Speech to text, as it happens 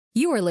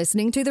You are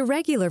listening to the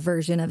regular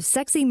version of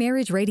Sexy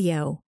Marriage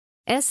Radio.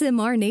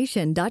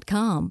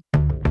 smrnation.com.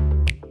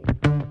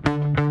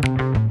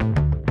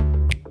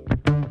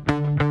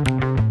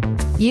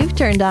 You've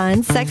turned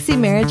on Sexy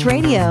Marriage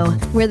Radio,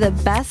 where the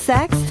best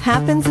sex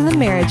happens in the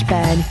marriage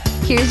bed.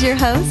 Here's your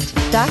host,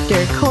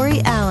 Dr. Corey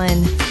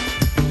Allen.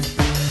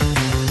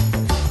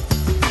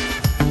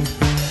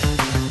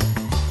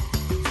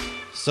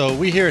 So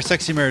we here at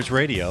Sexy Marriage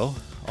Radio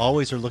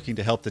always are looking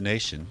to help the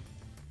nation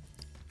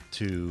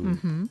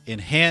to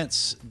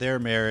enhance their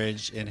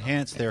marriage,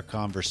 enhance their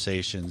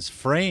conversations,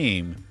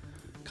 frame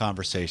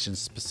conversations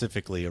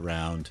specifically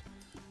around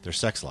their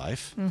sex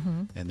life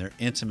and their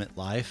intimate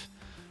life.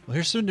 Well,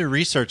 here's some new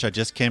research I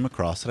just came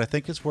across that I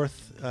think is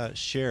worth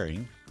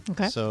sharing.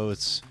 Okay. So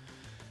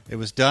it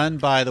was done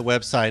by the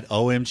website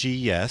OMG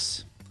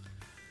Yes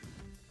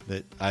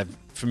that I'm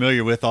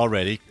familiar with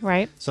already.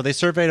 Right. So they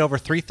surveyed over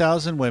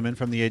 3,000 women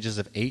from the ages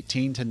of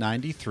 18 to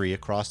 93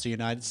 across the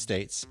United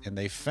States, and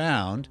they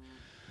found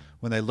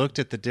when they looked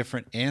at the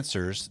different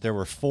answers, there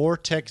were 4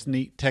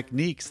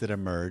 techniques that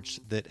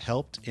emerged that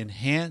helped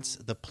enhance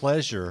the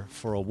pleasure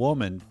for a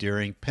woman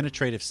during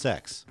penetrative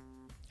sex.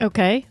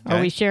 Okay. Are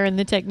we sharing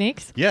the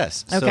techniques?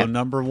 Yes. Okay. So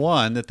number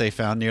one that they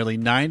found, nearly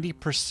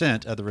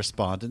 90% of the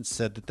respondents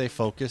said that they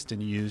focused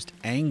and used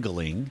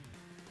angling,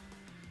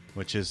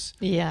 which is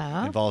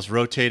involves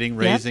rotating,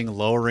 raising,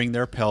 lowering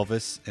their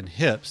pelvis and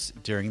hips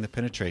during the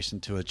penetration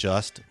to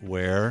adjust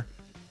where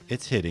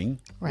it's hitting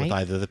with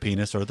either the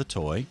penis or the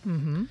toy.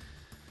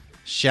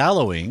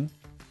 Shallowing,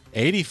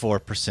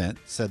 84%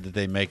 said that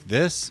they make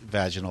this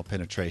vaginal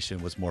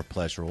penetration was more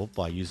pleasurable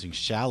by using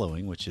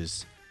shallowing, which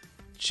is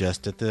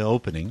just at the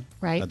opening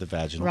of the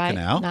vaginal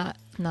canal.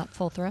 Not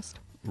full thrust.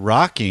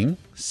 Rocking,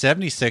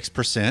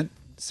 76%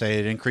 say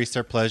it increased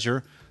their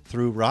pleasure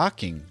through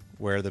rocking,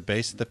 where the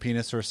base of the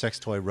penis or a sex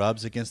toy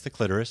rubs against the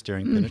clitoris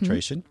during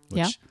penetration,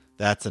 which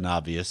that's an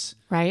obvious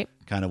kind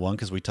of one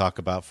because we talk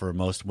about for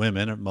most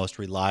women, a most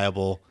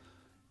reliable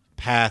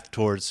path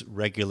towards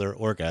regular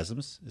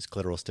orgasms is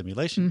clitoral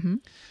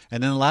stimulation.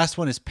 And then the last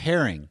one is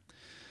pairing,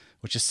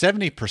 which is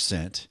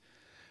 70%,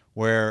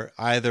 where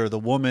either the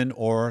woman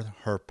or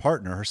her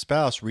partner, her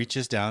spouse,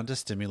 reaches down to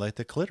stimulate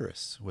the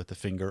clitoris with a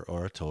finger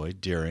or a toy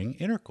during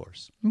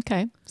intercourse.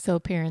 Okay. So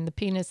pairing the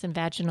penis and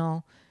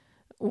vaginal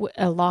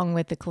along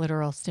with the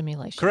clitoral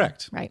stimulation.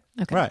 Correct. Right.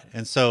 Okay. Right.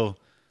 And so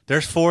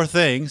there's 4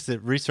 things that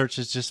research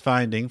is just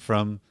finding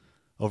from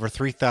over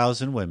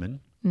 3,000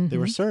 women that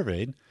were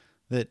surveyed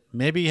that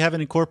maybe you haven't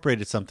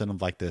incorporated something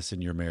like this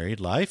in your married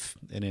life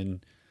and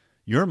in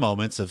your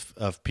moments of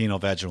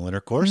penile vaginal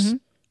intercourse.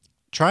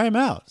 Try them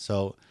out.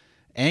 So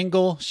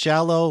angle,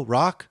 shallow,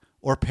 rock,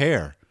 or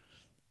pair,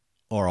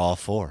 or all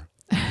 4.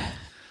 Well,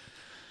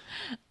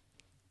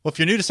 if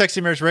you're new to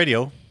Sexy Marriage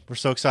Radio, we're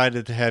so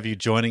excited to have you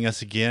joining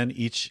us again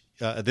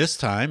this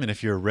time. And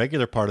if you're a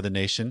regular part of the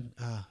nation,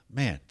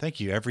 man, thank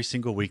you every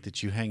single week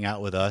that you hang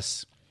out with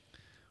us.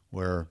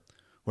 We're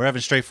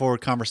having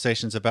straightforward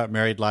conversations about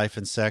married life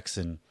and sex,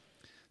 and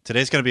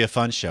today's going to be a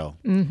fun show.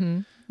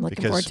 Looking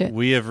forward to it.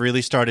 We have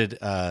really started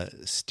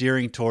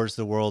steering towards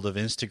the world of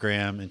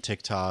Instagram and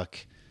TikTok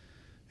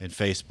and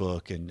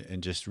Facebook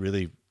and just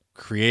really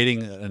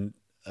creating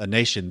a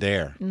nation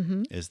there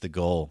is the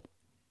goal.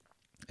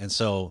 And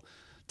so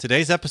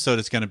today's episode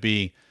is going to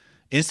be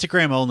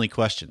Instagram-only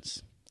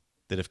questions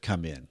that have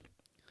come in.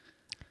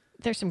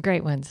 There's some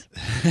great ones.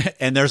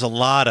 And there's a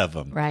lot of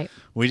them. Right.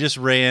 We just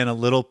ran a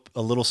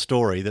little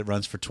story that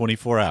runs for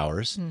 24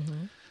 hours.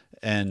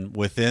 And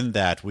within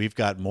that, we've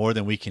got more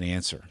than we can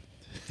answer.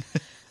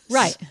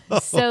 Right.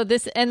 So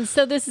this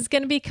is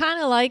going to be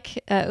kind of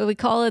like we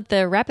call it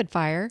the rapid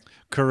fire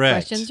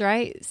questions,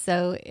 right?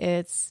 So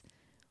it's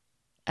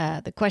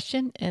the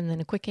question and then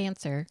a quick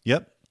answer.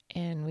 Yep.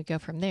 And we go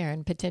from there.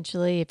 And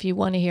potentially, if you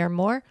want to hear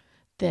more,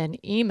 then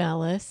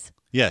email us.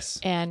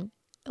 Yes. And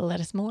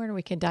let us more, and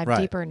we can dive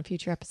deeper in a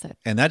future episode.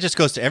 And that just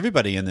goes to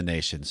everybody in the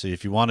nation. So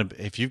if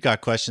you've got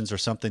questions or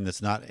something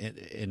that's not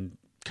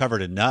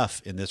covered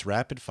enough in this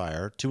rapid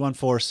fire,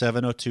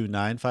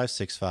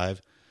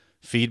 214-702-9565,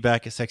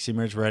 feedback at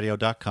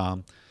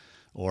sexymarriageradio.com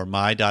or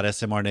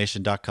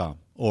my.smrnation.com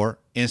or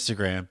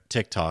Instagram,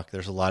 TikTok.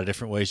 There's a lot of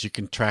different ways you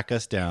can track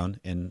us down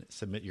and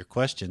submit your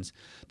questions.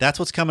 That's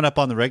what's coming up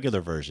on the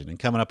regular version. And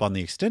coming up on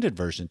the extended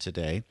version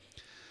today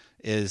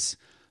is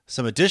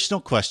some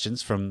additional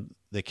questions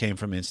that came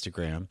from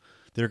Instagram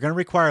that are going to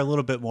require a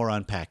little bit more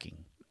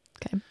unpacking.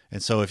 Okay.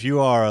 And so if you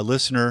are a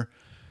listener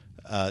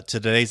to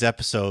today's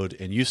episode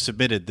and you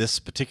submitted this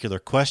particular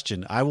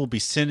question, I will be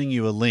sending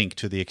you a link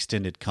to the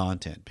extended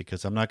content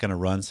because I'm not going to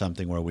run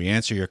something where we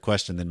answer your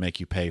question and then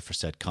make you pay for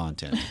said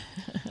content.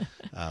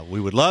 We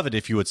would love it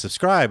if you would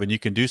subscribe, and you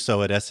can do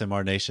so at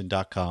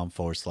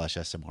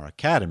smrnation.com/SMR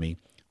Academy.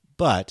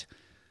 But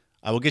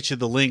I will get you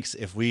the links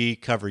if we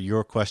cover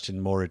your question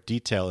more in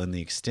detail in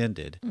the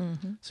extended.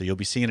 So you'll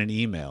be seeing an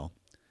email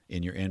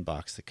in your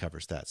inbox that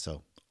covers that.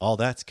 So all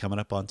that's coming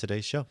up on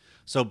today's show.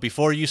 So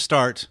before you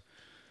start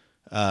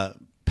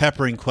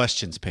peppering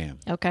questions, Pam.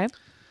 Okay.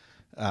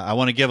 I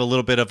want to give a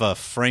little bit of a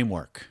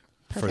framework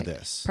for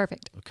this.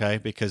 Perfect. Okay,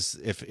 because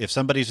if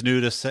somebody's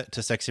new to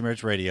Sexy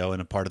Marriage Radio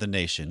and a part of the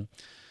nation,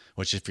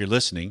 which if you're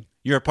listening,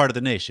 you're a part of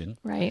the nation.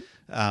 Right.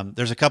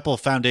 There's a couple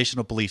of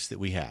foundational beliefs that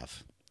we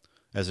have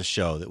as a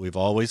show that we've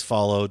always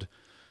followed.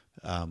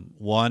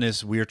 One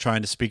is we are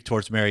trying to speak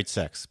towards married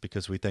sex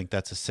because we think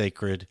that's a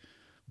sacred,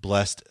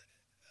 blessed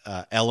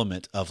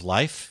element of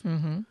life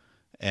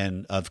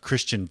and of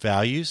Christian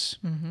values.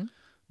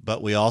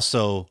 But we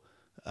also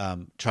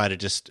try to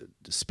just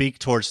speak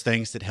towards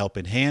things that help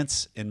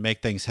enhance and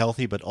make things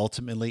healthy, but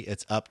ultimately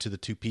it's up to the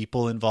two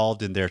people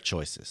involved in their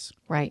choices.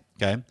 Right.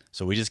 Okay?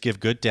 So we just give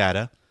good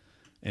data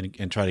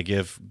and try to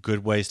give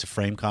good ways to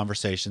frame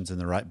conversations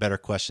and the better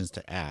questions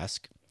to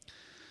ask.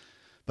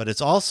 But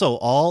it's also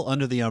all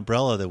under the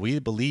umbrella that we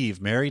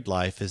believe married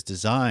life is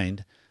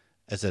designed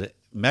as a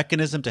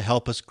mechanism to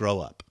help us grow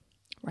up.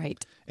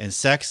 Right. And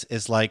sex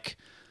is like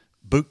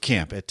boot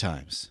camp at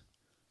times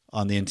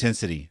on the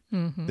intensity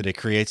that it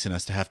creates in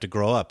us to have to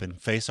grow up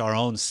and face our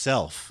own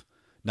self,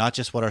 not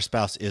just what our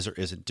spouse is or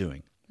isn't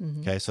doing.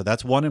 Okay, so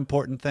that's one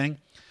important thing.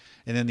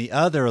 And then the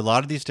other, a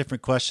lot of these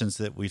different questions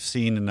that we've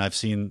seen, and I've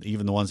seen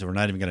even the ones that we're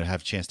not even going to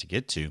have a chance to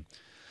get to,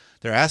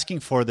 they're asking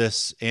for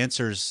this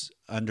answers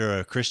under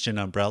a Christian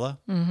umbrella.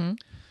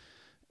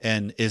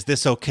 And is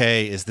this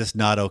okay? Is this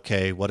not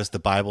okay? What does the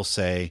Bible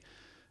say?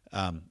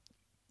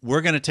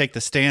 We're going to take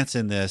the stance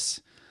in this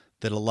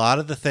that a lot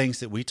of the things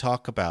that we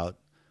talk about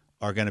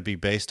are going to be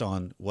based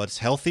on what's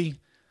healthy,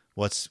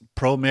 what's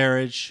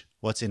pro-marriage,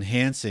 what's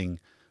enhancing,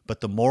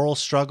 but the moral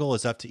struggle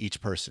is up to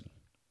each person.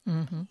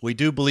 We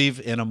do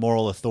believe in a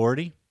moral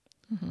authority,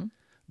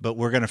 but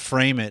we're going to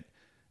frame it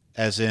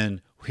as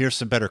in, here's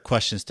some better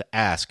questions to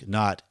ask,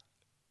 not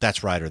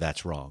that's right or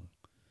that's wrong.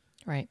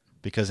 Right.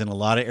 Because in a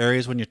lot of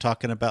areas when you're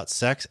talking about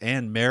sex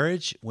and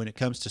marriage, when it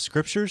comes to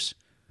scriptures,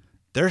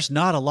 there's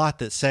not a lot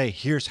that say,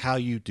 here's how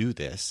you do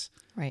this,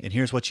 right, and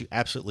here's what you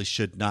absolutely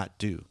should not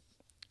do.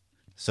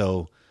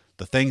 So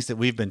the things that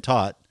we've been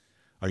taught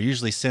are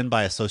usually sin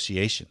by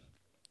association.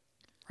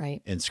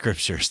 Right. In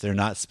scriptures. They're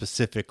not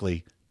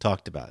specifically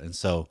talked about. And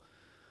so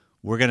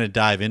we're going to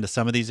dive into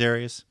some of these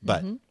areas,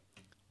 but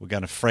we're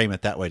going to frame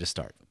it that way to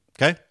start.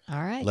 Okay?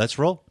 All right. Let's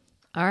roll.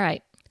 All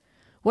right.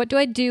 What do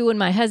I do when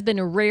my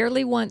husband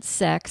rarely wants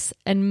sex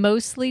and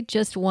mostly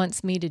just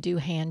wants me to do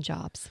hand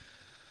jobs?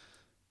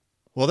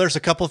 Well, there's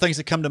a couple of things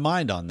that come to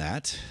mind on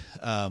that.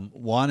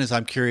 One is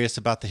I'm curious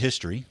about the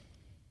history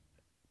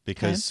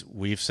because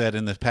we've said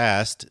in the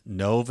past,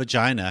 no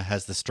vagina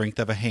has the strength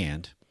of a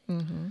hand.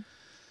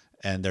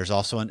 And there's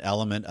also an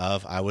element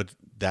of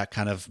that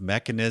kind of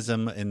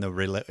mechanism in the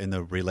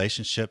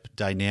relationship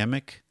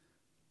dynamic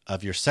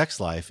of your sex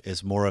life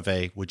is more of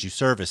a, would you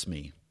service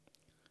me?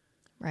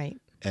 Right.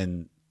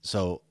 And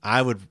so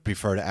I would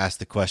prefer to ask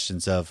the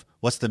questions of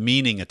what's the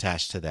meaning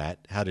attached to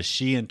that? How does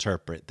she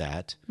interpret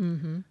that?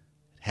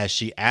 Has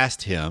she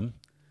asked him?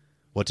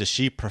 What does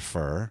she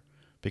prefer?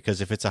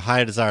 Because if it's a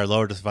high desire,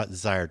 lower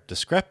desire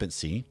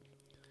discrepancy,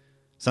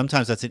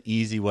 sometimes that's an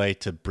easy way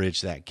to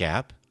bridge that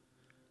gap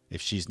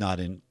if she's not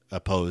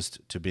opposed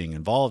to being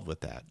involved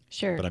with that.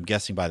 Sure. But I'm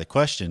guessing by the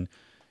question,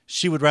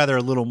 she would rather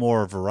a little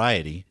more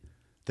variety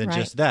than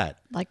just that.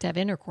 Like to have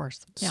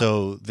intercourse. Yeah.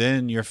 So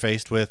then you're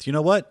faced with, you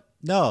know what?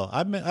 No,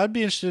 I'd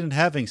be interested in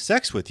having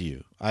sex with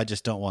you. I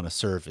just don't want to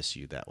service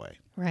you that way.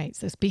 Right.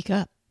 So speak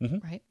up.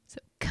 Right. So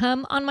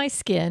come on my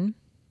skin,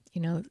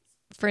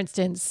 for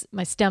instance,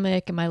 my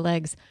stomach and my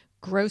legs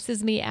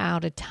grosses me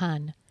out a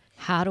ton.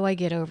 How do I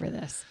get over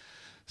this?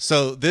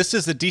 So this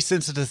is a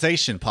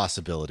desensitization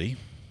possibility.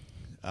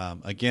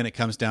 Again, it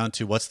comes down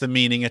to what's the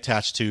meaning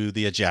attached to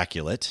the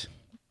ejaculate.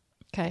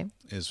 Okay.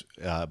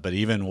 But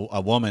even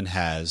a woman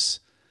has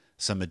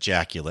some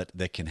ejaculate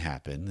that can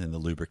happen in the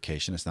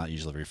lubrication. It's not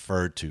usually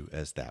referred to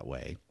as that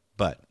way,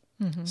 but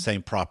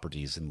same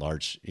properties and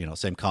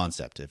same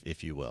concept,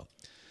 if you will.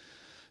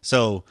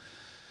 So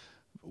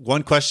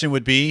one question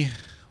would be,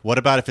 what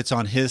about if it's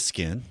on his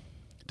skin?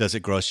 Does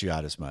it gross you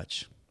out as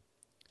much?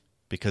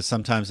 Because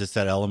sometimes it's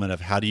that element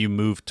of how do you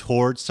move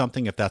towards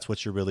something if that's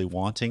what you're really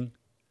wanting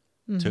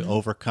to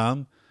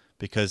overcome?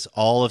 Because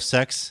all of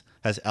sex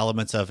has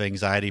elements of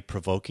anxiety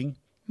provoking,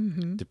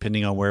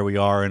 depending on where we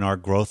are in our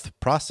growth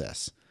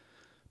process.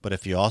 But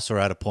if you also are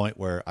at a point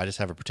where I just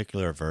have a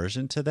particular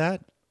aversion to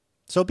that,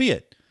 so be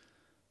it.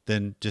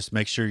 Then just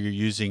make sure you're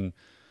using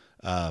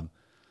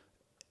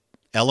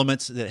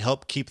elements that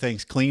help keep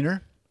things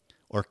cleaner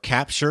or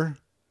capture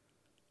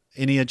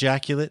any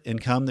ejaculate and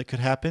cum that could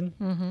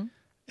happen.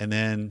 And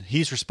then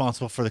he's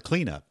responsible for the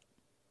cleanup.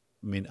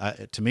 I mean,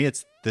 to me,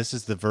 this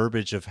is the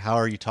verbiage of how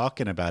are you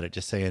talking about it?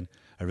 Just saying,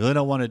 I really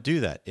don't want to do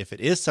that. If it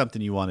is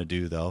something you want to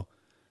do, though,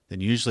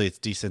 then usually it's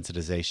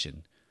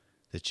desensitization,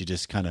 that you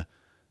just kind of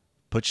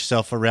put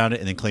yourself around it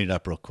and then clean it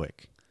up real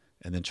quick.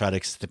 And then try to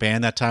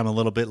expand that time a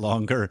little bit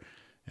longer.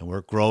 And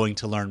we're growing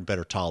to learn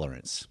better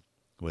tolerance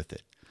with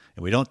it.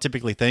 And we don't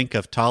typically think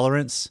of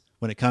tolerance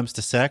when it comes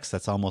to sex.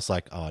 That's almost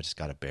like, oh, I just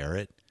got to bear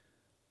it.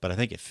 But I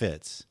think it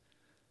fits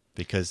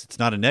because it's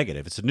not a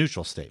negative. It's a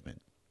neutral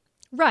statement.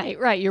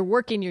 Right. You're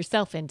working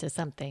yourself into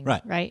something.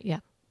 Right. Yeah.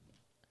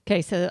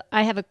 Okay, so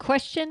I have a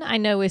question I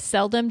know is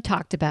seldom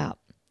talked about.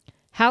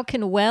 How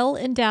can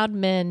well-endowed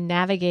men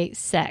navigate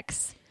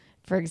sex?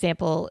 For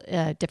example,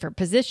 different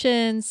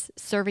positions,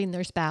 serving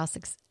their spouse,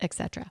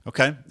 etc.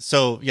 Okay,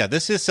 so yeah,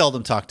 this is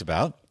seldom talked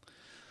about.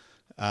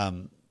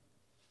 But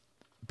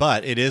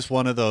it is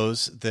one of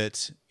those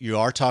that you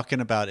are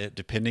talking about it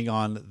depending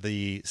on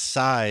the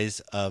size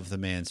of the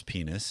man's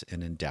penis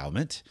and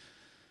endowment.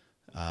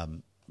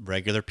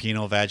 Regular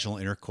penile-vaginal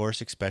intercourse,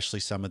 especially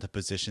some of the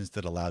positions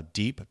that allow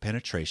deep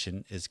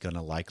penetration, is going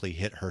to likely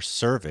hit her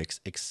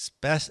cervix,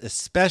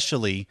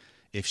 especially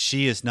if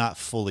she is not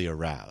fully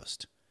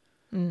aroused.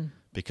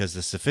 Because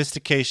the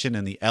sophistication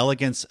and the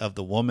elegance of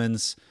the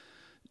woman's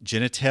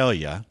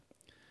genitalia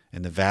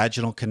and the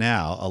vaginal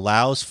canal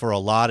allows for a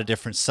lot of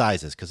different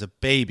sizes because a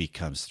baby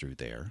comes through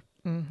there.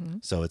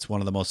 So it's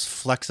one of the most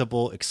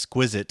flexible,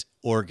 exquisite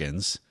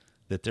organs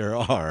that there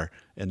are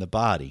in the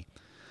body.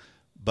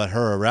 But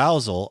her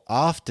arousal,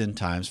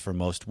 oftentimes for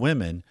most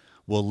women,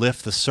 will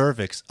lift the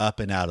cervix up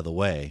and out of the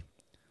way,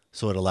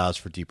 so it allows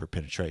for deeper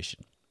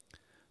penetration.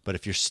 But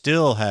if you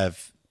still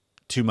have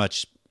too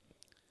much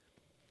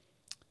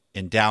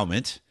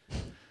endowment,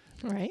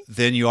 right,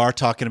 then you are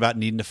talking about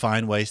needing to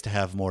find ways to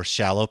have more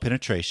shallow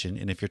penetration.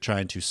 And if you're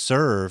trying to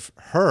serve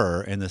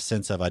her in the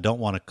sense of I don't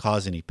want to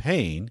cause any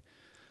pain,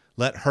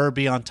 let her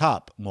be on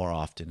top more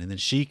often, and then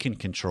she can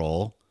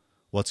control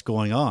what's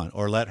going on.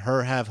 Or let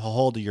her have a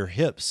hold of your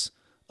hips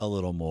a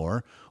little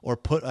more, or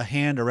put a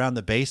hand around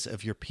the base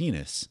of your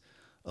penis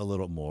a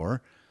little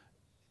more.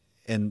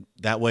 And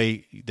that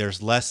way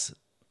there's less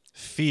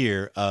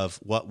fear of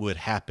what would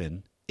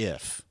happen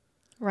if.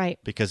 Right.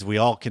 Because we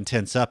all can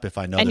tense up if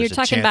I know and there's you're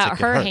talking a chance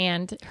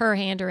about her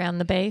hand around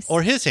the base.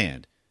 Or his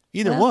hand.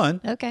 Either one.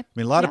 Okay. I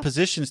mean, a lot of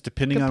positions,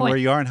 depending Good on point. where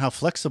you are and how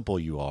flexible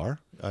you are,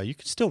 you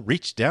can still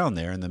reach down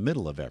there in the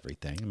middle of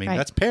everything. I mean, Right.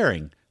 that's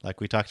pairing, like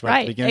we talked about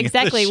at the beginning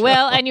exactly. of the show.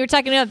 Well, and you were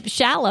talking about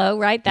shallow,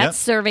 right? That's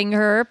Yep. serving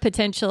her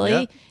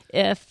potentially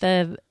if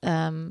the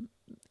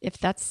if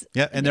that's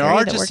And the there area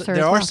are that works just for her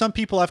there as are well. some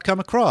people I've come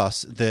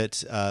across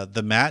that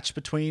the match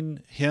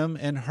between him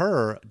and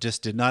her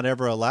just did not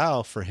ever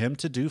allow for him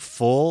to do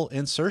full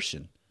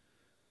insertion,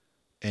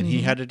 and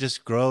he had to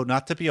just grow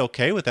not to be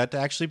okay with that, to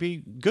actually be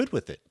good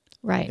with it,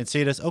 right. and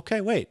see it as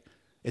okay. Wait,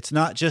 it's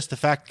not just the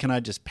fact can I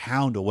just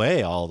pound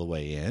away all the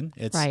way in.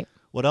 It's Right.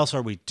 what else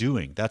are we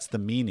doing? That's the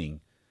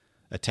meaning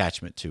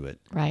attachment to it,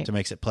 Right. To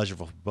makes it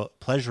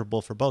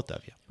pleasurable for both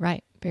of you.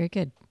 Right. Very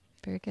good.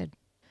 Very good.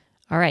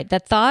 All right. The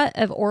thought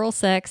of oral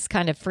sex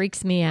kind of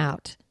freaks me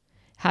out.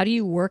 How do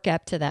you work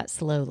up to that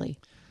slowly?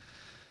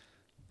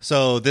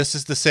 So this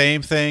is the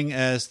same thing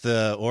as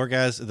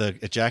the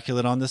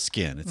ejaculate on the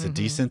skin. It's a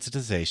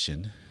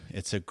desensitization.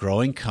 It's a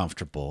growing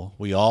comfortable.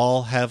 We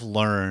all have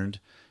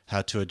learned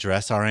how to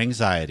address our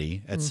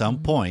anxiety at some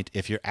point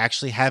if you're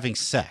actually having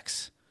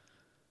sex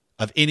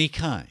of any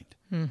kind.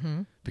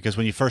 Because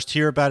when you first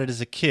hear about it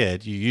as a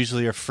kid, you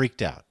usually are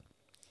freaked out.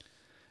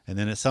 And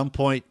then at some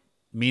point,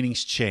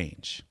 meanings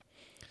change.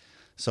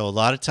 So a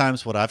lot of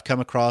times what I've come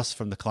across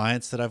from the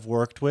clients that I've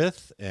worked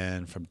with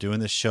and from doing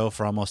this show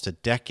for almost a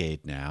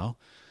decade now,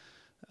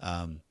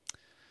 one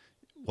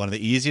of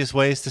the easiest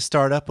ways to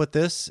start up with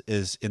this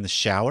is in the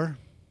shower.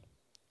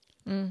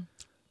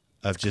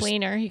 Of just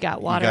Cleaner. You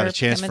got water. You got a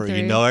chance coming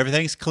for, through.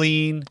 everything's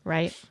clean.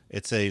 Right.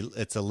 It's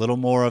a little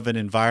more of an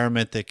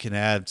environment that can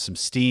add some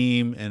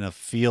steam and a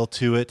feel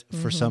to it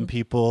for some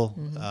people,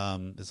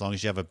 as long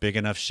as you have a big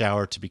enough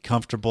shower to be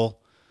comfortable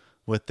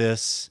with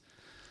this.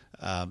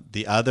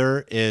 The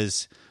other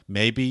is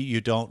maybe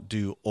you don't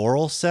do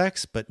oral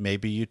sex, but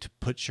maybe you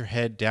put your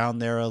head down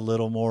there a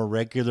little more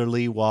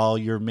regularly while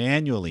you're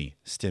manually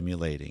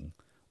stimulating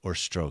or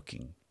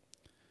stroking.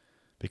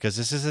 Because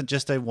this isn't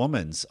just a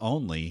woman's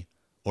only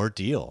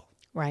ordeal.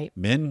 Right.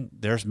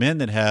 There's men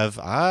that have,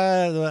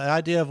 the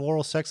idea of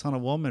oral sex on a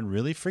woman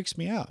really freaks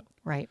me out.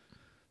 Right.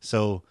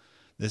 So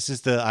this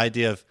is the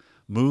idea of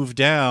move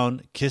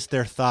down, kiss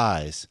their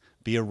thighs,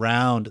 be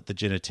around the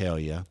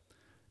genitalia,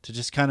 to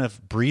just kind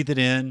of breathe it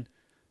in,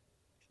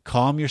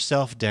 calm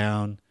yourself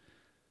down,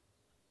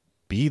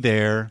 be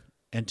there,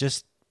 and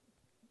just,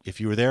 if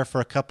you were there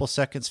for a couple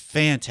seconds,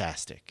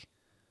 fantastic.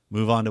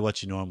 Move on to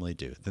what you normally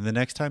do. Then the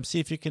next time, see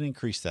if you can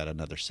increase that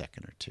another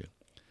second or two.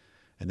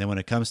 And then when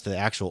it comes to the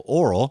actual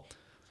oral,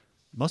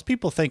 most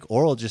people think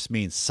oral just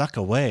means suck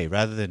away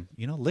rather than,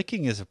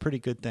 licking is a pretty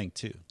good thing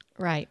too.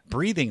 Right.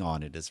 Breathing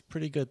on it is a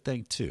pretty good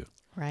thing too.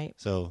 Right.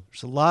 So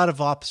there's a lot of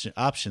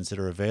options that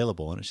are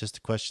available, and it's just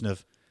a question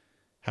of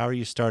how are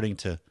you starting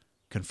to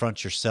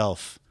confront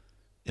yourself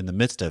in the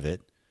midst of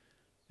it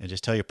and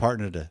just tell your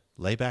partner to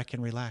lay back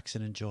and relax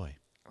and enjoy.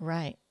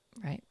 Right.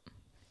 Right.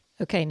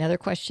 Okay, another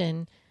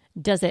question.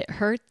 Does it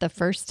hurt the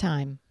first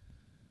time?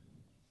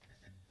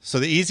 So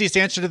the easiest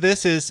answer to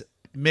this is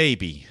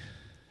maybe.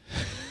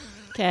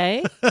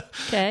 Okay.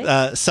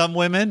 Okay. Some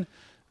women,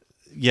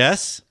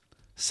 yes.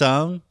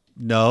 Some,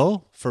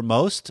 no. For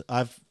most,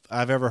 I've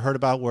ever heard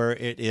about where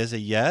it is a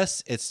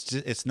yes.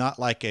 It's not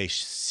like a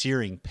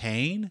searing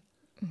pain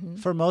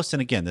for most.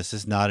 And again, this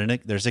is not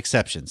there's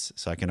exceptions.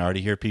 So I can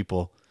already hear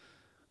people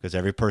because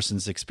every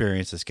person's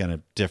experience is going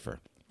to differ.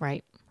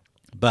 Right.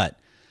 But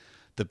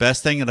the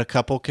best thing that a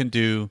couple can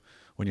do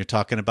when you're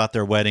talking about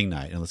their wedding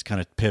night, and let's kind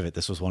of pivot.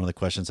 This was one of the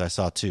questions I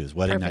saw too, is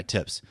wedding night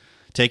tips.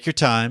 Take your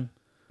time,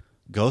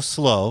 go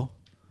slow.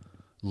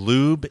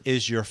 Lube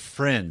is your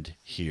friend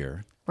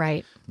here.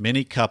 Right.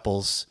 Many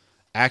couples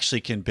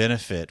actually can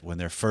benefit when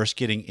they're first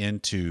getting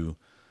into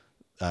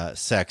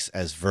sex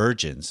as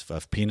virgins,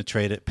 of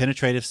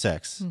penetrative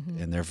sex,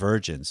 and they're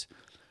virgins.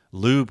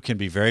 Lube can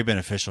be very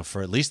beneficial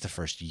for at least the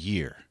first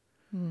year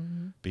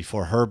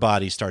before her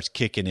body starts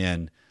kicking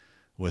in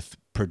with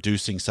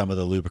producing some of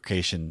the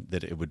lubrication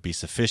that it would be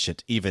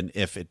sufficient, even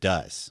if it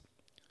does.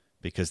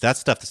 Because that's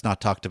stuff that's not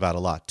talked about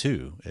a lot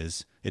too,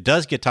 is it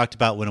does get talked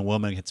about when a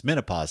woman hits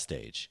menopause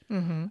stage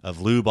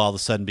of lube all of a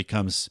sudden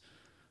becomes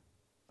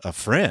a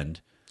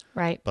friend.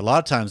 Right. But a lot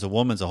of times a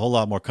woman's a whole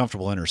lot more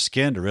comfortable in her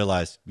skin to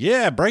realize,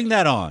 yeah, bring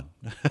that on.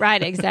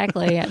 Right,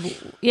 exactly.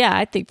 Yeah,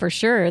 I think for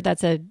sure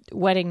that's a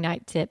wedding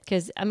night tip.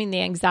 Because, I mean,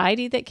 the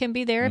anxiety that can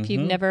be there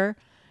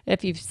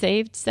if you've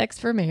saved sex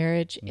for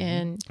marriage.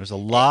 And there's a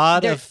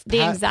lot of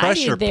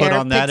pressure put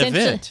on that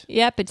event.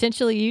 Yeah,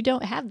 potentially you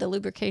don't have the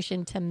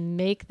lubrication to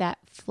make that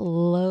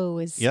flow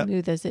as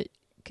smooth as it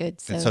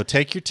could. So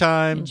take your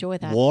time, enjoy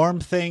that.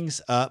 Warm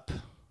things up,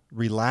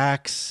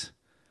 relax.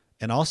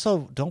 And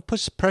also, don't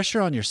put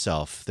pressure on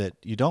yourself that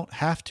you don't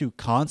have to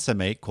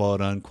consummate, quote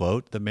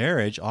unquote, the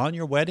marriage on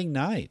your wedding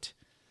night.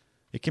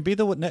 It can be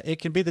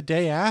the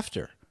day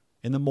after,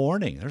 in the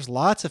morning. There's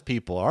lots of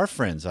people, our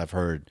friends I've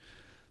heard,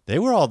 they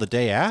were all the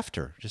day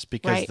after, just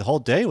because the whole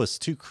day was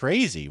too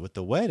crazy with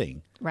the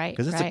wedding. Right.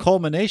 Because it's a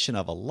culmination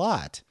of a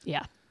lot.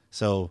 Yeah.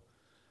 So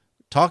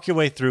talk your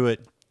way through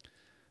it.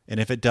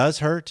 And if it does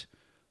hurt,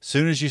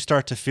 soon as you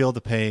start to feel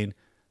the pain,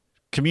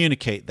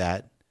 communicate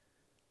that.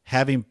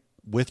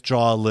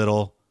 Withdraw a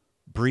little,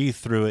 breathe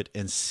through it,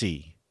 and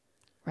see.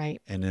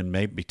 Right. And then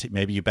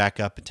maybe you back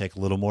up and take a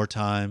little more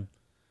time,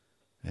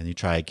 and you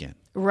try again.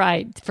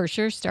 Right. For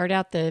sure, start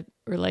out the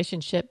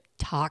relationship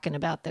talking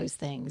about those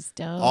things.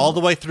 All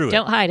the way through it.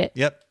 Don't hide it.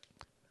 Yep.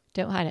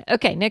 Don't hide it.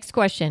 Okay, next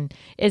question.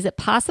 Is it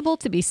possible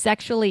to be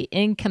sexually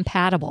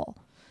incompatible,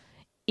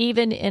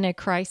 even in a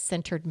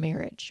Christ-centered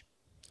marriage?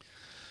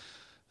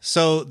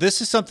 So this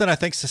is something I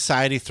think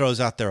society throws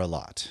out there a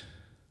lot.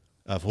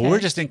 We're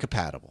just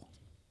incompatible.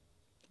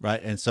 Right.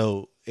 And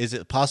so is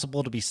it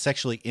possible to be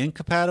sexually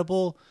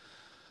incompatible?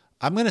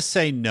 I'm going to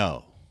say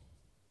no,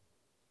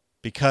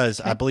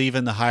 because I believe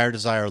in the higher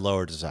desire,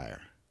 lower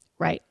desire.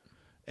 Right.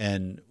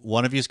 And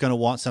one of you is going to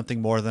want something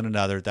more than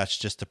another. That's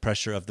just the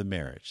pressure of the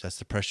marriage. That's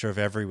the pressure of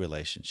every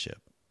relationship.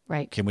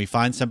 Right. Can we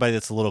find somebody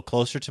that's a little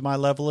closer to my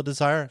level of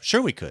desire?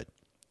 Sure, we could.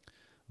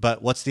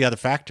 But what's the other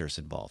factors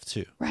involved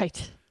too?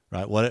 Right.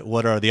 Right.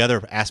 What are the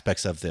other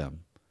aspects of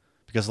them?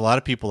 Because a lot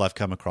of people I've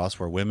come across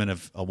where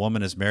a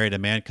woman has married a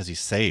man because he's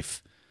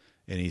safe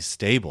and he's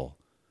stable,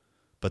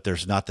 but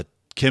there's not the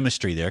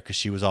chemistry there because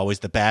she was always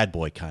the bad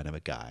boy kind of a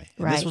guy.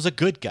 And this was a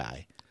good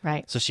guy.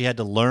 Right. So she had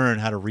to learn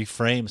how to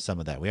reframe some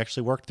of that. We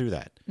actually worked through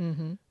that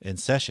in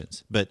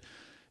sessions. But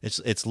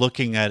it's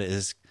looking at it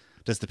as,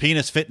 does the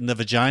penis fit in the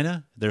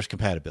vagina? There's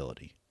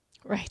compatibility.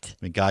 Right.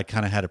 I mean, God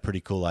kind of had a pretty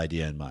cool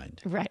idea in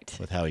mind. Right.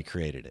 With how he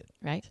created it.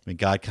 Right. I mean,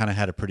 God kind of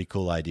had a pretty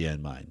cool idea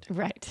in mind.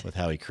 Right. With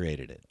how he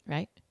created it.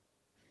 Right.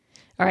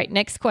 All right,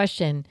 next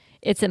question.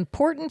 It's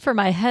important for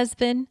my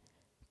husband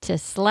to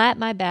slap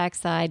my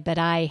backside, but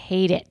I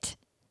hate it.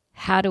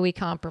 How do we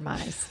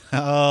compromise?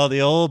 Oh,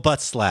 the old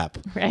butt slap.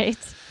 Right.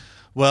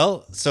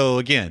 Well, so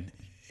again,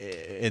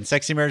 in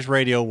Sexy Marriage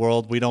Radio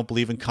world, we don't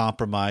believe in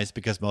compromise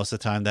because most of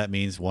the time that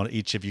means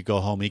each of you go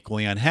home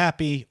equally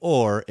unhappy,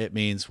 or it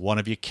means one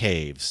of you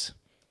caves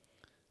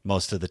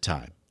most of the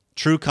time.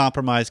 True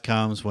compromise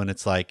comes when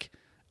it's like,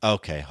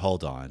 okay,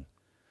 hold on.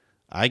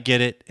 I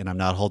get it, and I'm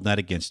not holding that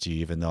against you,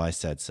 even though I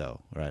said so.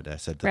 Right? I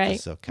said that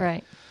this is okay.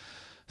 Right.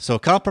 So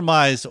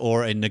compromise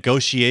or a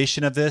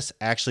negotiation of this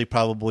actually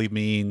probably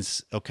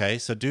means, okay,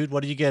 so dude,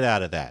 what do you get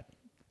out of that?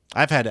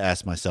 I've had to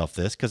ask myself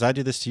this because I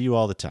do this to you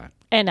all the time.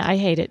 And I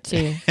hate it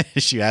too.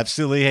 She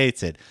absolutely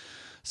hates it.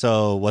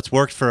 So what's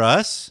worked for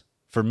us,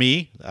 for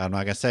me, I'm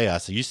not going to say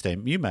us, so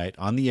you might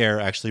on the air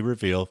actually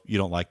reveal you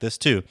don't like this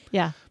too.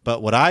 Yeah.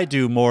 But what I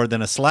do more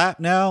than a slap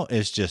now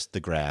is just the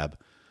grab,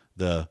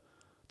 the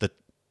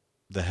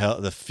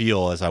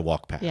feel as I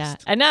walk past. Yeah.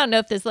 And I don't know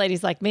if this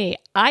lady's like me.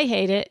 I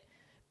hate it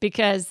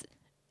because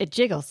it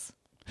jiggles.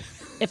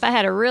 If I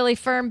had a really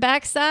firm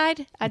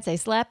backside, I'd say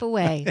slap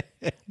away.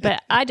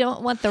 But I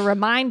don't want the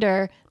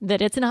reminder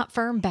that it's not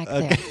firm back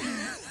there.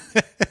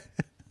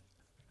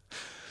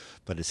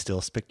 But it's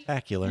still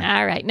spectacular.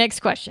 All right. Next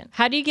question.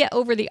 How do you get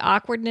over the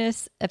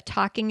awkwardness of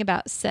talking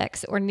about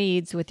sex or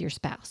needs with your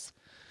spouse?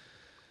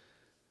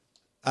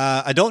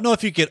 I don't know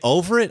if you get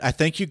over it. I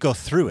think you go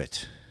through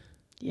it.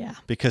 Yeah.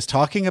 Because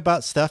talking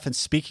about stuff and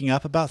speaking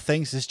up about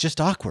things is just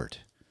awkward.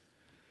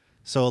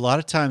 So a lot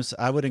of times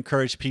I would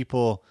encourage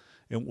people,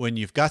 when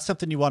you've got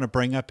something you want to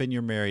bring up in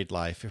your married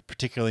life,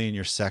 particularly in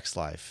your sex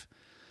life,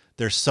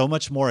 there's so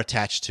much more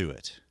attached to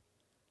it.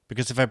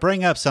 Because if I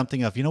bring up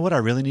something of, you know what I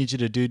really need you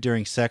to do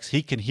during sex,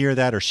 he can hear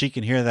that or she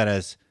can hear that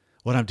as,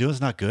 what I'm doing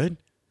is not good?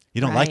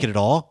 You don't like it at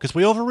all? Because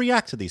we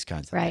overreact to these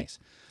kinds of things.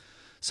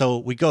 So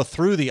we go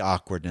through the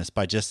awkwardness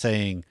by just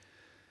saying,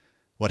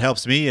 what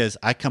helps me is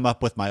I come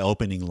up with my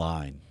opening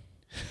line.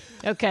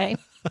 Okay.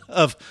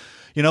 Of,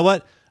 you know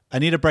what? I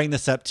need to bring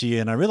this up to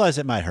you, and I realize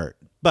it might hurt,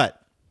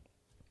 but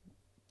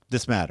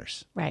this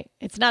matters. Right.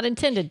 It's not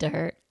intended to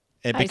hurt.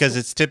 And because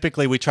it's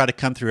typically, we try to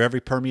come through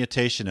every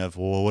permutation of,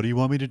 well, what do you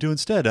want me to do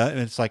instead? And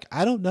it's like,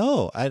 I don't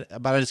know.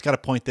 But I just got to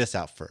point this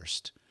out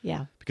first.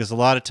 Yeah. Because a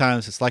lot of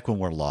times it's like when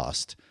we're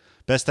lost.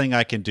 Best thing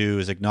I can do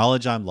is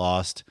acknowledge I'm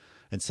lost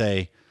and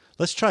say,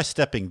 let's try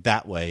stepping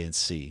that way and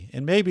see.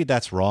 And maybe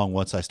that's wrong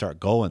once I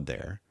start going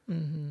there.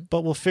 Mm-hmm.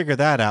 But we'll figure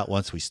that out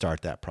once we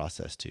start that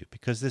process too.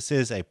 Because this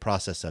is a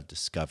process of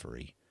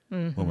discovery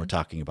when we're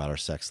talking about our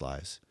sex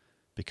lives.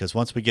 Because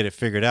once we get it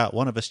figured out,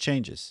 one of us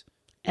changes.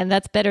 And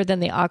that's better than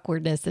the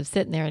awkwardness of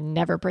sitting there and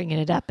never bringing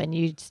it up, and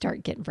you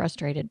start getting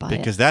frustrated by it.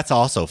 Because that's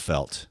also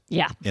felt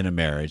in a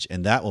marriage,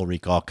 and that will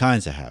wreak all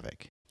kinds of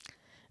havoc.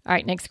 All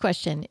right, next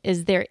question.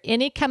 Is there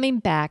any coming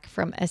back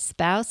from a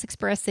spouse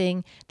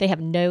expressing they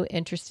have no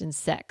interest in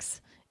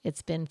sex?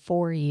 It's been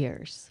 4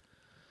 years.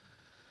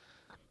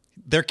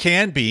 There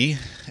can be,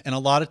 and a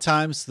lot of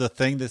times the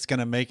thing that's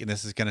going to make, and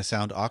this is going to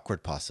sound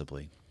awkward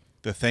possibly,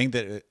 the thing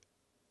that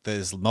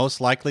is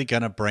most likely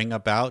going to bring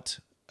about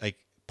a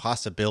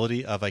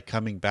possibility of a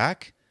coming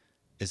back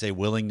is a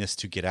willingness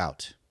to get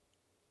out.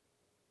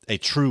 A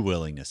true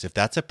willingness. If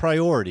that's a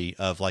priority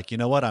of like, you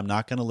know what, I'm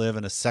not going to live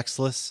in a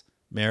sexless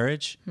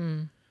marriage,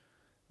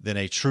 then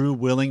a true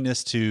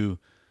willingness to,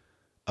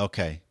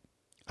 okay,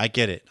 I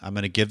get it. I'm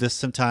going to give this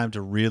some time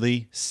to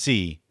really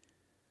see.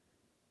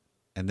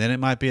 And then it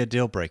might be a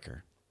deal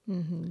breaker.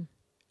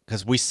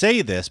 Because we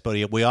say this,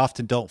 but we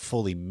often don't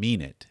fully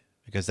mean it.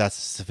 Because that's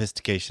the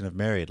sophistication of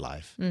married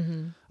life.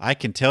 I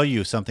can tell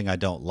you something I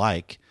don't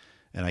like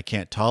and I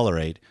can't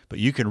tolerate, but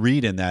you can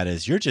read in that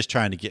as you're just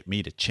trying to get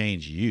me to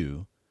change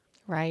you.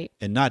 Right.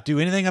 And not do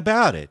anything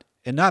about it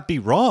and not be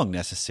wrong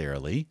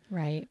necessarily.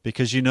 Right.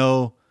 Because, you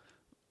know,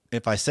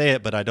 if I say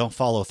it but I don't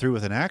follow through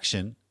with an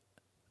action,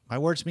 my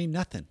words mean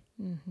nothing.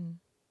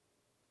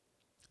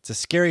 It's a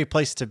scary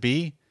place to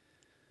be,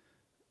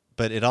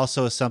 but it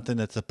also is something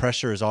that the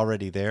pressure is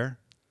already there.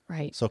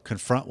 Right. So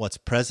confront what's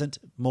present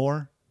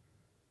more.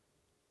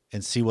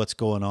 And see what's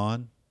going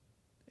on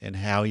and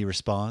how he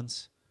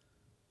responds,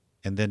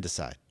 and then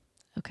decide.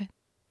 Okay.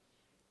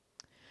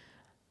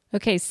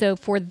 Okay, so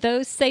for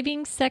those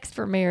saving sex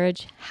for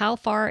marriage, how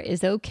far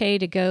is okay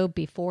to go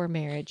before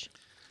marriage?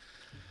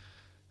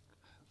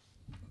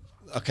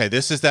 Okay,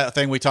 this is that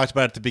thing we talked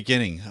about at the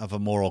beginning of a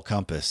moral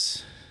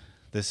compass.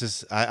 This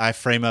is I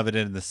frame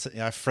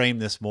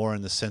this more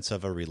in the sense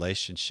of a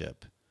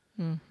relationship.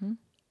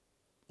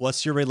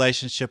 What's your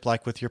relationship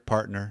like with your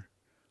partner?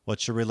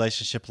 What's your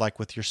relationship like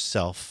with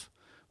yourself?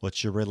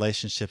 What's your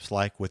relationships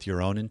like with your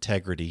own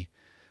integrity,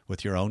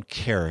 with your own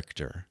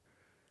character?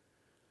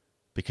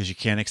 Because you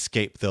can't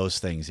escape those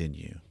things in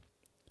you.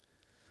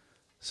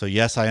 So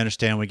yes, I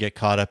understand we get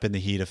caught up in the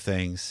heat of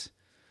things.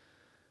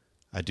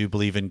 I do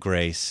believe in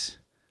grace.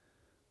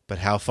 But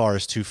how far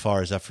is too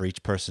far is up for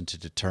each person to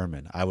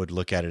determine. I would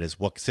look at it as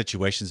what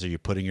situations are you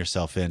putting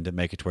yourself in to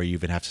make it to where you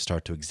even have to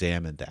start to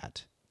examine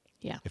that.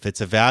 Yeah. If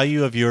it's a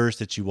value of yours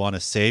that you want to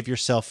save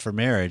yourself for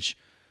marriage,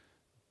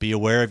 be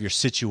aware of your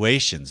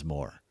situations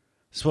more.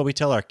 This is what we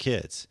tell our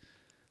kids.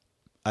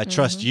 I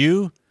trust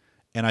you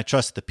and I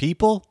trust the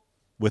people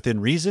within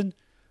reason.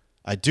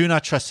 I do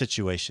not trust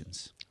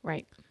situations.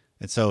 Right.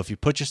 And so if you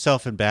put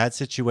yourself in bad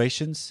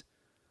situations,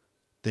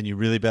 then you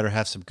really better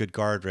have some good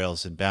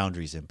guardrails and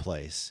boundaries in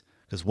place.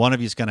 Because one of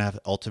you is going to have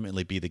to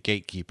ultimately be the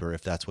gatekeeper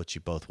if that's what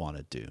you both want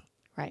to do.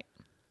 Right.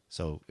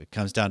 So it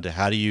comes down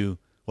to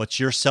what's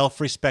your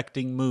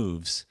self-respecting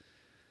moves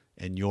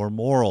and your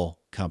moral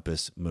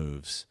compass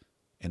moves.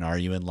 And are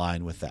you in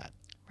line with that?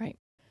 Right.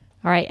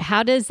 All right.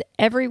 How does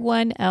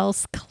everyone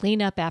else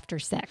clean up after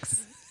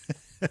sex?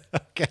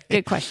 Okay.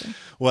 Good question.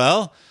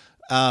 Well,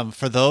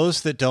 for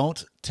those that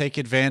don't take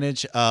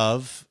advantage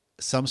of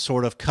some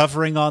sort of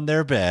covering on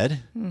their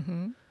bed,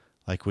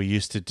 like we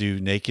used to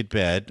do, Naked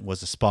Bed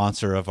was a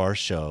sponsor of our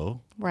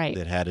show. Right.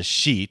 That had a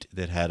sheet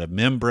that had a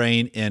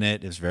membrane in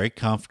it. It was very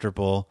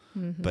comfortable,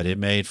 but it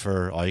made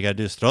for all you got to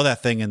do is throw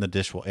that thing in the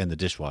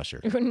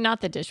dishwasher. Not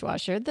the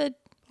dishwasher. The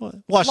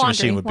washing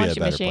machine would be a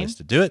better place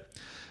to do it.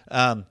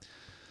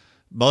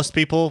 Most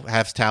people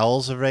have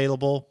towels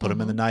available, put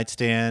them in the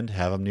nightstand,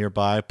 have them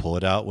nearby, pull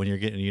it out when you're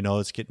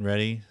it's getting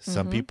ready.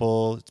 Some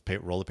people,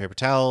 roll of paper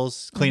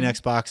towels,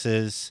 Kleenex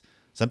boxes.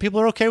 Some people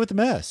are okay with the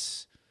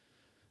mess.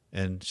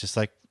 And it's just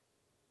like,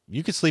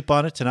 you can sleep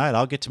on it tonight.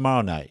 I'll get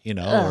tomorrow night,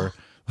 or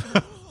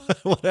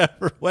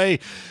whatever way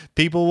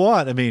people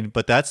want. I mean,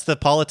 but that's the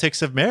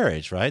politics of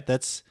marriage, right?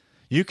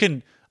 You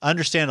can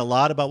understand a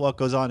lot about what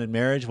goes on in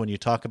marriage when you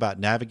talk about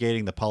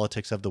navigating the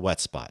politics of the wet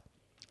spot.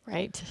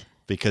 Right.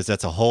 Because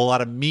that's a whole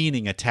lot of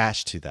meaning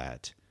attached to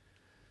that.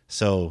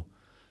 So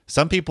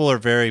some people are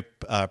very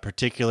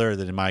particular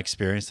that in my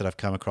experience that I've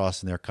come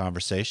across in their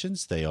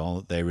conversations, they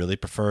really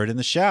prefer it in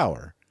the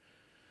shower.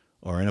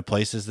 or in a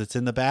places that's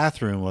in the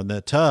bathroom or in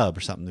the tub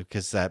or something,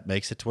 because that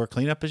makes it to where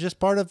cleanup is just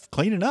part of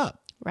cleaning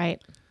up.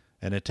 Right.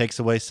 And it takes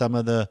away some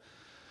of the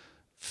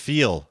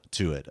feel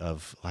to it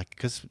of like,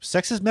 because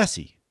sex is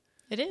messy.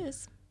 It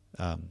is.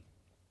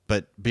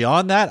 But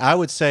beyond that, I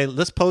would say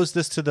let's pose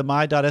this to the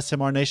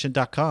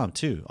my.smrnation.com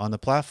too on the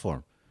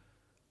platform.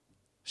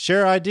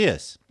 Share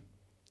ideas.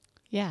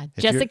 Yeah.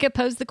 Jessica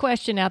posed the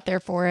question out there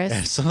for us.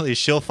 Absolutely.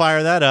 She'll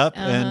fire that up.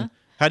 And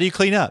how do you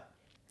clean up?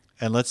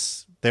 And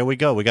there we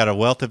go. We got a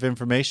wealth of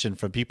information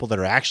from people that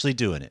are actually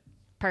doing it.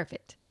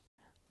 Perfect.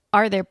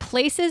 Are there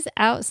places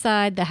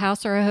outside the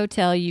house or a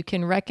hotel you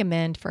can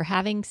recommend for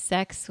having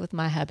sex with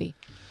my hubby?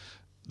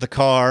 The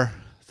car,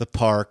 the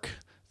park,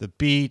 the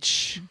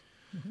beach,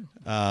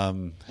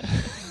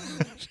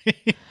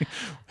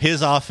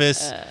 his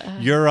office,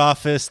 your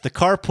office, the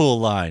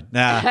carpool line.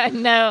 Nah,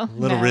 no, a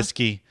little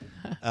risky.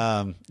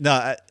 I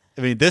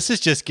mean, this is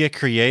just get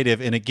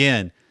creative. And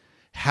again,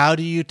 how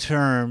do you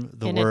term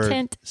the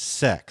word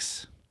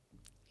sex?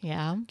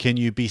 Yeah. Can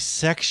you be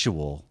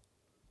sexual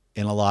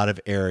in a lot of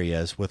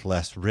areas with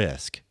less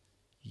risk?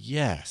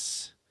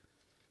 Yes.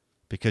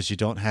 Because you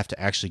don't have to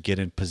actually get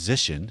in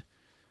position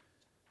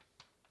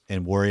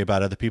and worry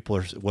about other people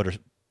or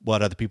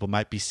what other people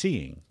might be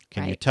seeing.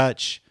 Can you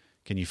touch?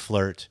 Can you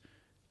flirt?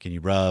 Can you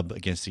rub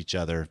against each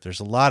other? There's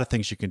a lot of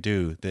things you can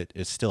do that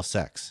is still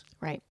sex.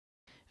 Right.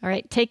 All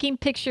right. Taking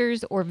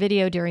pictures or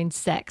video during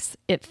sex.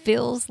 It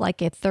feels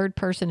like a third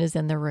person is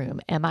in the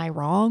room. Am I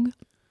wrong?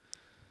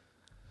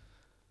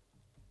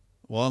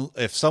 Well,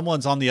 if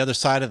someone's on the other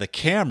side of the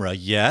camera,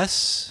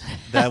 yes,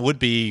 that would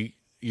be,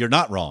 you're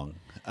not wrong.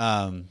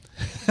 But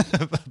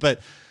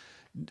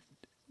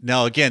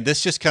no, again,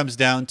 this just comes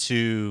down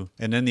to,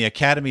 and in the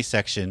Academy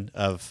section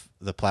of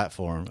the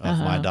platform of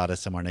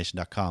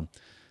my.smrnation.com,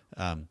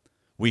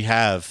 we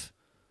have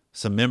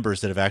some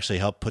members that have actually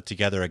helped put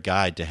together a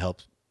guide to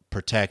help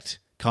protect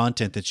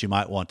content that you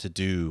might want to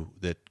do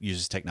that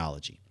uses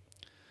technology.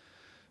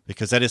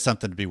 Because that is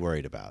something to be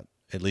worried about,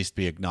 at least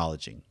be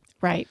acknowledging.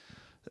 Right.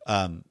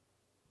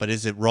 But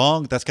is it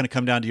wrong? That's going to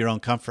come down to your own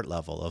comfort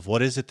level of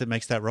what is it that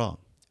makes that wrong?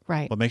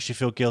 Right. What makes you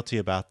feel guilty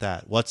about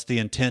that? What's the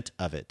intent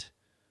of it?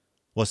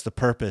 What's the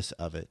purpose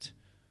of it?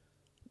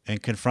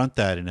 And confront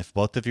that. And if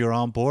both of you are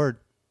on board,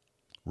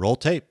 roll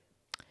tape.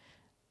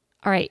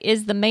 All right.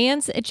 Is the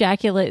man's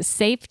ejaculate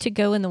safe to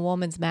go in the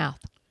woman's mouth?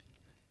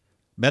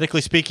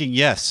 Medically speaking,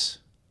 yes.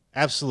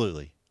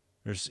 Absolutely.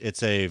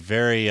 It's a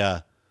very,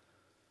 it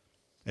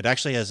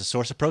actually has a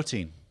source of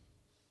protein.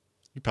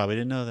 You probably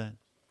didn't know that.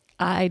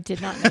 I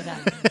did not know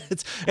that.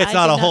 it's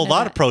not a whole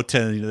lot of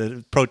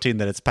protein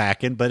that it's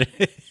packing, but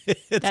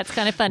that's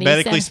kind of funny.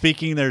 Medically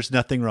speaking, there's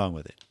nothing wrong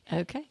with it.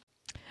 Okay.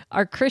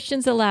 Are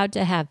Christians allowed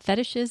to have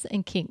fetishes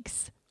and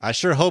kinks? I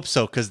sure hope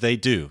so, because they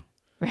do.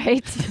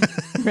 Right.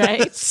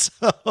 Right.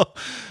 So,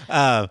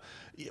 well,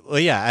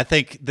 yeah, I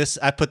think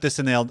I put this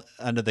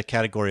under the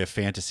category of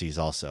fantasies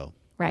also.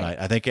 Right.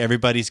 I think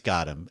everybody's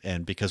got them.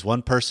 And because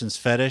one person's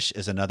fetish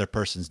is another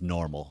person's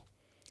normal.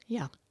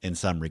 Yeah. In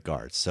some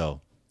regards.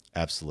 So,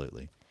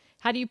 absolutely.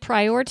 How do you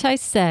prioritize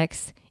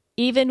sex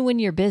even when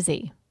you're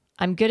busy?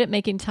 I'm good at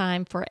making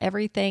time for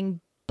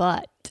everything,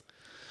 but.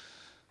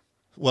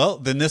 Well,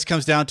 then this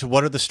comes down to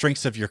what are the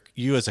strengths of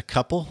you as a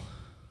couple?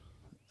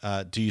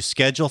 Do you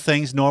schedule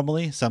things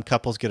normally? Some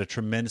couples get a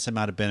tremendous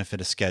amount of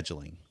benefit of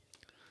scheduling.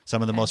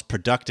 Some of the most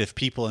productive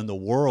people in the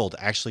world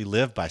actually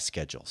live by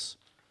schedules.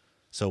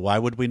 So why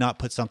would we not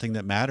put something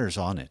that matters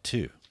on it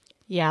too?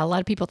 Yeah, a lot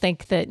of people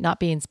think that not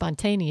being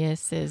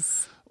spontaneous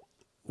is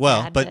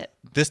bad, but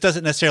this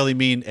doesn't necessarily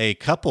mean a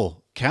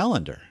couple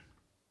calendar.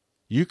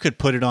 You could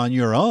put it on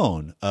your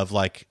own of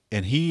like,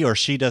 and he or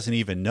she doesn't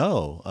even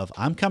know of,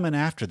 I'm coming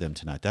after them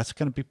tonight. That's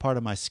going to be part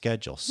of my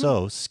schedule.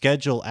 So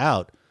schedule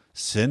out,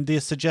 send the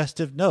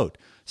suggestive note,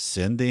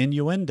 send the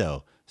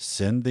innuendo,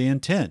 send the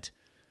intent,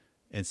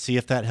 and see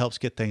if that helps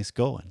get things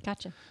going.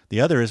 Gotcha.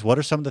 The other is, what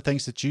are some of the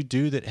things that you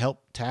do that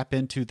help tap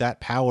into that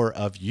power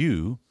of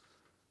you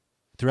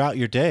throughout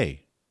your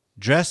day?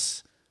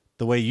 Dress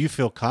the way you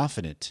feel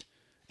confident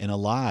and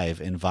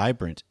alive and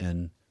vibrant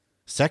and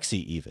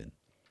sexy even.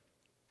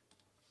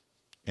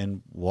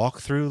 And walk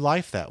through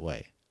life that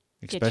way.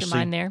 Get your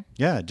mind there.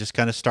 Yeah, just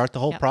kind of start the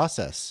whole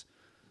process.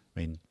 I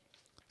mean,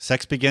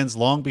 sex begins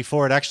long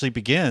before it actually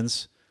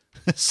begins.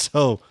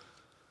 So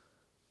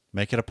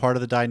make it a part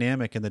of the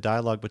dynamic and the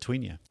dialogue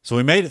between you. So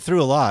we made it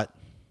through a lot.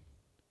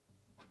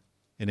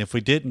 And if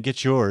we didn't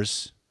get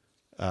yours,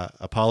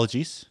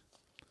 apologies.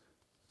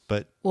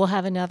 But we'll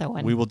have another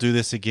one. We will do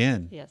this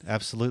again. Yes.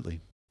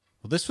 Absolutely.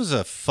 Well, this was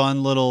a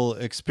fun little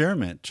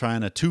experiment,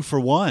 trying a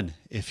 2-for-1,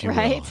 if you will.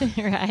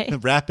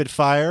 Right. Rapid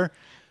fire,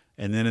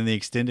 and then in the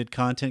extended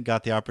content,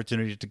 got the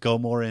opportunity to go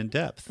more in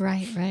depth.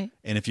 Right.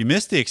 And if you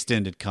missed the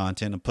extended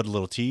content and put a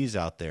little tease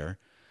out there,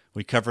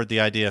 we covered the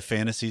idea of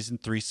fantasies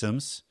and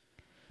threesomes.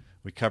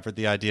 We covered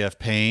the idea of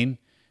pain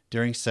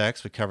during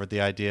sex. We covered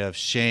the idea of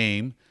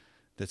shame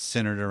that's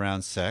centered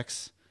around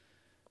sex.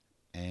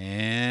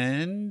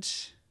 And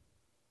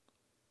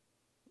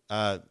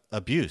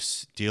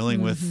abuse,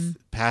 dealing with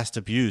past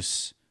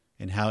abuse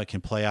and how it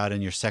can play out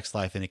in your sex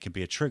life, and it can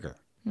be a trigger.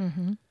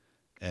 Mm-hmm.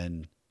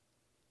 And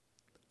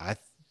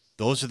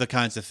those are the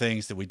kinds of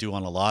things that we do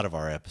on a lot of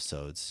our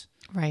episodes.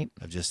 Right.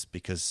 Just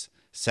because,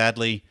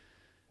 sadly,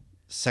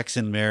 sex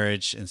in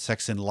marriage and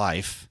sex in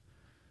life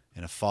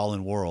in a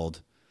fallen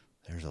world,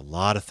 there's a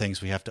lot of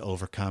things we have to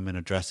overcome and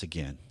address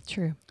again.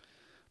 True.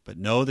 But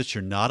know that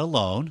you're not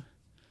alone,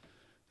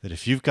 that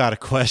if you've got a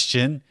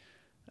question,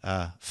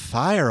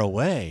 fire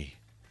away.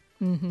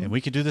 Mm-hmm. And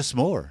we could do this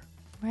more.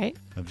 Right.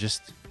 Of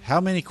just how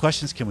many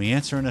questions can we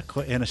answer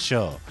in a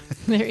show?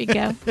 There you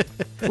go.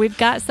 We've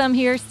got some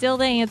here still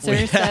to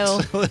answer,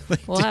 so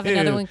we'll have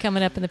another one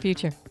coming up in the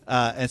future.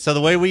 And so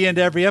the way we end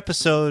every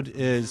episode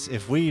is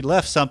if we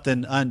left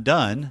something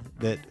undone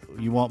that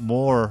you want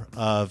more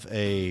of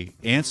a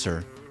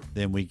answer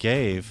than we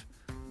gave,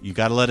 you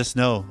got to let us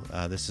know.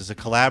 This is a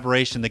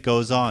collaboration that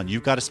goes on.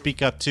 You've got to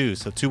speak up too.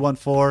 So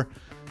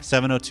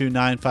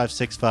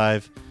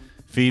 214-702-9565,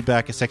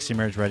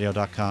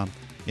 feedback@sexymarriageradio.com,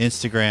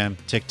 Instagram,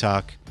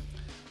 TikTok,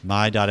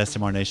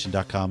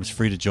 my.smrnation.com is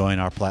free to join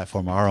our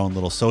platform, our own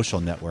little social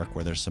network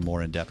where there's some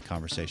more in-depth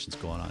conversations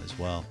going on as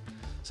well.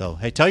 So,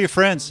 hey, tell your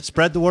friends,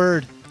 spread the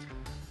word.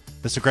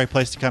 This is a great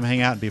place to come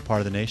hang out and be a part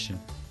of the nation.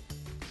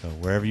 So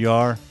wherever you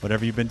are,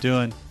 whatever you've been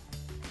doing,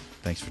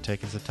 thanks for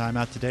taking some time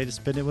out today to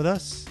spend it with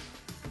us.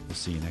 We'll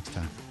see you next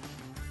time.